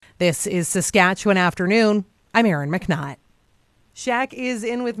This is Saskatchewan Afternoon. I'm Erin McNutt. Shaq is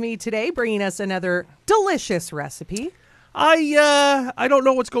in with me today, bringing us another delicious recipe. I don't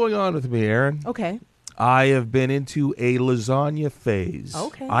know what's going on with me, Erin. Okay. I have been into a lasagna phase.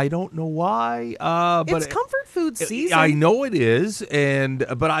 Okay. I don't know why. But It's comfort food season. I know it is,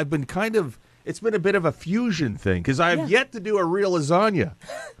 but I've been it's been a bit of a fusion thing because I have yet to do a real lasagna.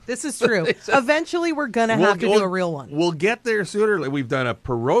 This is true. Eventually, we're going to have to do a real one. We'll get there sooner. We've done a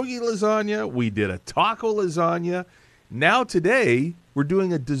pierogi lasagna. We did a taco lasagna. Now today, we're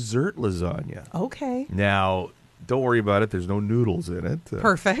doing a dessert lasagna. Okay. Now, don't worry about it. There's no noodles in it.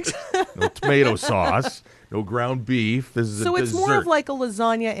 Perfect. No tomato sauce. No ground beef. This is a So it's dessert. more of like a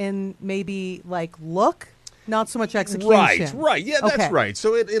lasagna in maybe like look, not so much execution. Right. Yeah, that's Okay. right.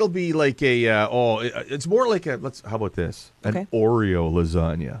 So it'll be like it's more like how about this? An Oreo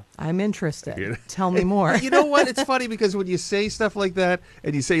lasagna. I'm interested. Tell me more. You know what? It's funny because when you say stuff like that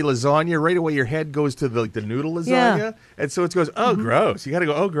and you say lasagna, right away your head goes to the noodle lasagna. Yeah. And so it goes, oh, gross. You got to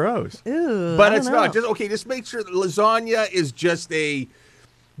go, oh, gross. Ooh, but I it's don't not. know. Just make sure that lasagna is just the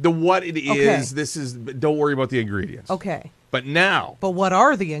what it is. This is, don't worry about the ingredients. Okay. But now. But what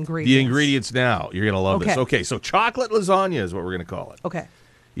are the ingredients? The ingredients now. You're going to love this. Okay, so chocolate lasagna is what we're going to call it. Okay.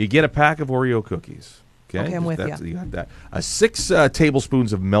 You get a pack of Oreo cookies. Okay, I'm with you. You got that. 6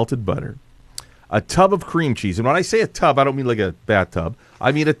 tablespoons of melted butter. A tub of cream cheese. And when I say a tub, I don't mean like a bathtub.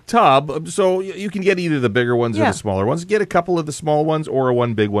 I mean a tub. So you can get either the bigger ones or the smaller ones. Get a couple of the small ones or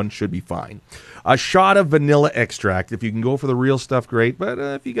one big one should be fine. A shot of vanilla extract. If you can go for the real stuff, great. But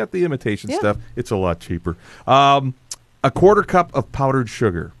if you got the imitation stuff, it's a lot cheaper. A quarter cup of powdered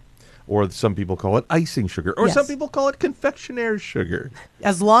sugar, or some people call it icing sugar, or some people call it confectioner's sugar.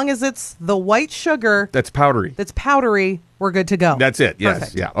 As long as it's the white sugar That's powdery. that's powdery, we're good to go. That's it. Yes.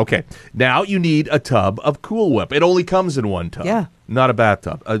 Perfect. Yeah. Okay. Now you need a tub of Cool Whip. It only comes in one tub. Yeah. Not a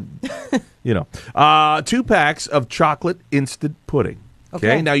bathtub. 2 packs of chocolate instant pudding.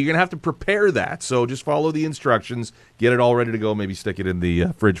 Okay. Now you're going to have to prepare that. So just follow the instructions. Get it all ready to go. Maybe stick it in the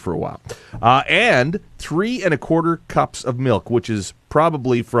fridge for a while. And 3 1/4 cups of milk, which is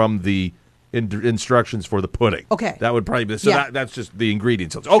probably from the instructions for the pudding. Okay. That would probably be. So that's just the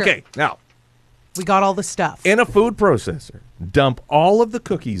ingredients. Sure. Okay. Now. We got all the stuff. In a food processor, dump all of the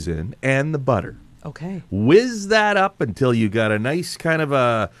cookies in and the butter. Okay. Whiz that up until you got a nice kind of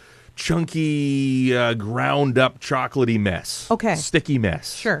a chunky, ground up chocolatey mess. Okay. Sticky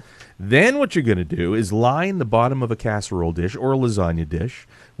mess. Sure. Then what you're going to do is line the bottom of a casserole dish or a lasagna dish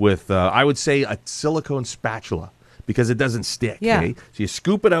with, I would say, a silicone spatula because it doesn't stick. Yeah. Okay? So you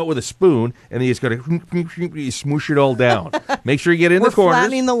scoop it out with a spoon and then you just got to smoosh it all down. Make sure you get in the corners.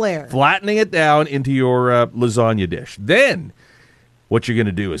 Flattening the layer. Flattening it down into your lasagna dish. Then what you're going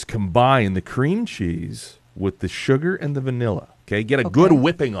to do is combine the cream cheese with the sugar and the vanilla. Okay, get a good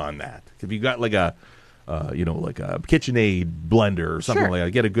whipping on that. If you got like a KitchenAid blender or something like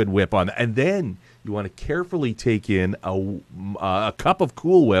that, get a good whip on that. And then you want to carefully take in a cup of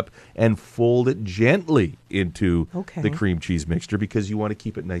Cool Whip and fold it gently into the cream cheese mixture because you want to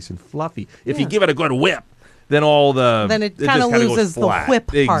keep it nice and fluffy. If you give it a good whip, then it kind of loses the whip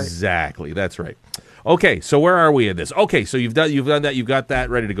part. Exactly, that's right. Okay, so where are we in this? Okay, so you've done that. You've got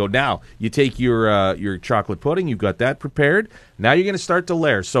that ready to go. Now you take your chocolate pudding. You've got that prepared. Now you're going to start to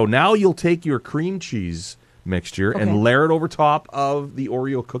layer. So now you'll take your cream cheese mixture and layer it over top of the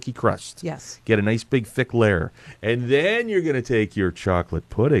Oreo cookie crust. Yes. Get a nice big thick layer. And then you're going to take your chocolate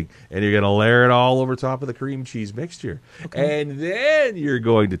pudding and you're going to layer it all over top of the cream cheese mixture. Okay. And then you're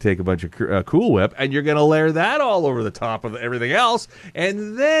going to take a bunch of Cool Whip and you're going to layer that all over the top of everything else.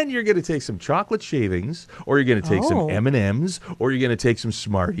 And then you're going to take some chocolate shavings or you're going to take some M&Ms or you're going to take some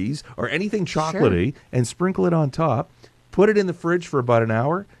Smarties or anything chocolatey and sprinkle it on top. Put it in the fridge for about an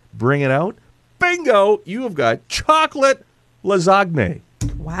hour. Bring it out. Bingo! You have got chocolate lasagna.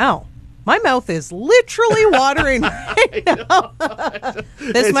 Wow. My mouth is literally watering right now.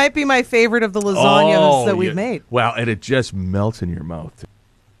 This might be my favorite of the lasagnas that we've made. Wow, and it just melts in your mouth.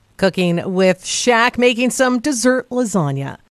 Cooking with Shaq, making some dessert lasagna.